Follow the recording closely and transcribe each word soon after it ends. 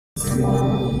The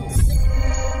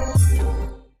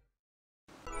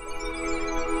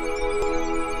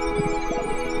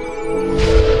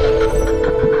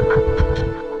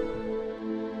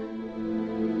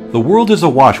world is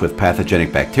awash with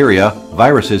pathogenic bacteria,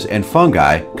 viruses, and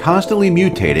fungi constantly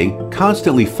mutating,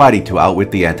 constantly fighting to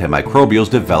outwit the antimicrobials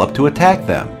developed to attack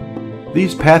them.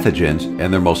 These pathogens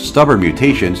and their most stubborn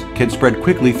mutations can spread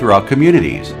quickly throughout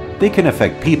communities. They can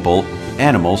affect people,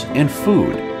 animals, and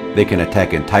food. They can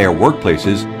attack entire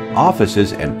workplaces,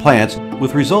 offices, and plants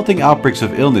with resulting outbreaks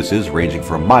of illnesses ranging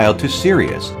from mild to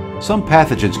serious. Some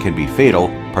pathogens can be fatal,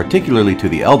 particularly to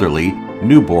the elderly,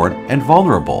 newborn, and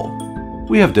vulnerable.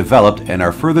 We have developed and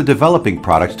are further developing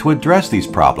products to address these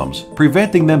problems,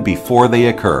 preventing them before they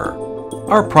occur.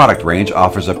 Our product range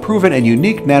offers a proven and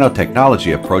unique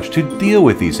nanotechnology approach to deal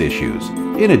with these issues.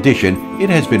 In addition, it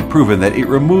has been proven that it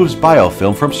removes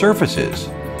biofilm from surfaces.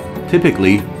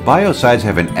 Typically, biocides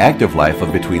have an active life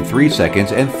of between 3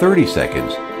 seconds and 30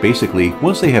 seconds. Basically,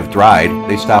 once they have dried,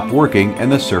 they stop working and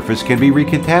the surface can be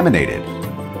recontaminated.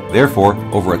 Therefore,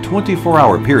 over a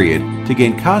 24-hour period, to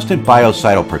gain constant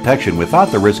biocidal protection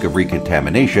without the risk of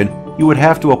recontamination, you would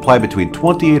have to apply between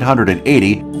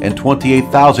 2,880 and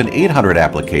 28,800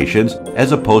 applications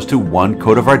as opposed to one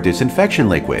coat of our disinfection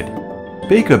liquid.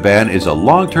 Bacoban is a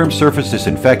long-term surface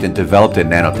disinfectant developed in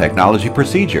nanotechnology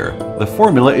procedure. The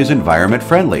formula is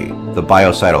environment-friendly. The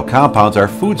biocidal compounds are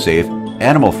food-safe,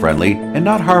 animal-friendly, and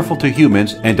not harmful to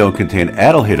humans and don't contain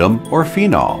aldehydum or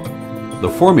phenol. The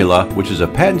formula, which is a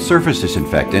patent surface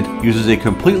disinfectant, uses a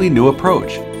completely new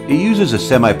approach. It uses a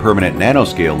semi-permanent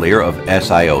nanoscale layer of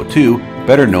SiO2,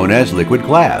 better known as liquid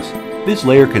glass. This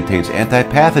layer contains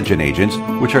anti-pathogen agents,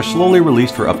 which are slowly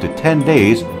released for up to 10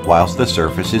 days whilst the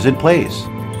surface is in place.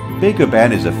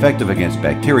 Bacoban is effective against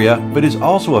bacteria, but is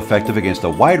also effective against a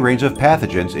wide range of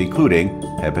pathogens including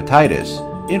hepatitis,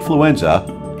 influenza,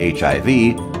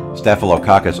 HIV,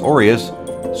 Staphylococcus aureus,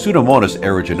 Pseudomonas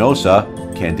aeruginosa,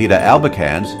 Candida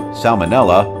albicans,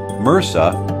 Salmonella,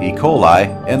 MRSA, E. coli,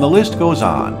 and the list goes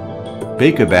on.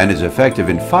 Bacoban is effective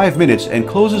in 5 minutes and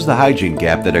closes the hygiene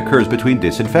gap that occurs between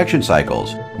disinfection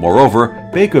cycles. Moreover,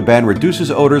 Bacoban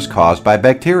reduces odors caused by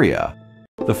bacteria.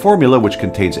 The formula, which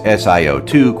contains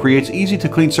SiO2, creates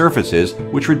easy-to-clean surfaces,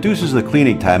 which reduces the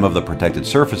cleaning time of the protected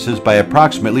surfaces by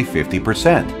approximately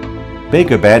 50%.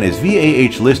 Bacoban is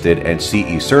VAH listed and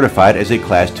CE certified as a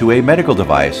Class 2A medical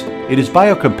device. It is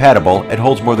biocompatible and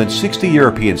holds more than 60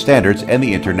 European standards and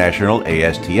the international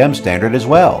ASTM standard as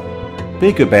well.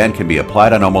 Bacoban can be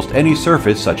applied on almost any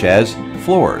surface such as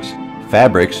floors,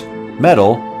 fabrics,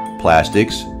 metal,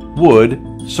 plastics, wood,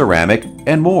 ceramic,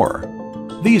 and more.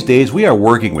 These days we are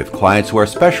working with clients who are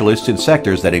specialists in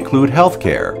sectors that include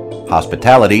healthcare,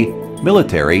 hospitality,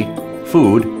 military,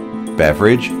 food,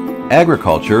 beverage,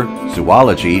 agriculture,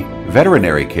 zoology,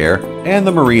 veterinary care, and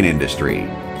the marine industry.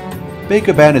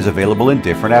 Bacoban is available in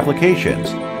different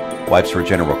applications: wipes for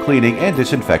general cleaning and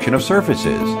disinfection of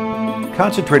surfaces,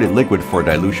 concentrated liquid for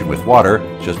dilution with water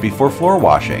just before floor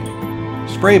washing,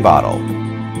 spray bottle,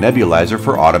 nebulizer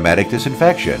for automatic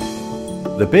disinfection.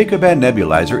 The Bacoban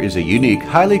nebulizer is a unique,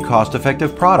 highly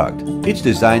cost-effective product. It's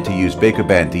designed to use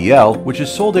Bacoban DL, which is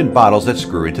sold in bottles that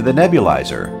screw into the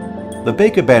nebulizer. The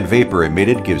Bacoban vapor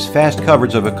emitted gives fast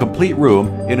coverage of a complete room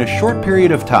in a short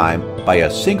period of time by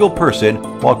a single person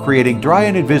while creating dry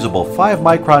and invisible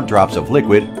 5-micron drops of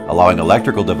liquid, allowing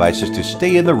electrical devices to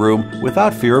stay in the room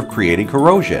without fear of creating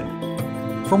corrosion.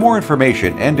 For more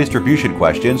information and distribution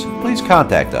questions, please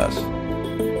contact us.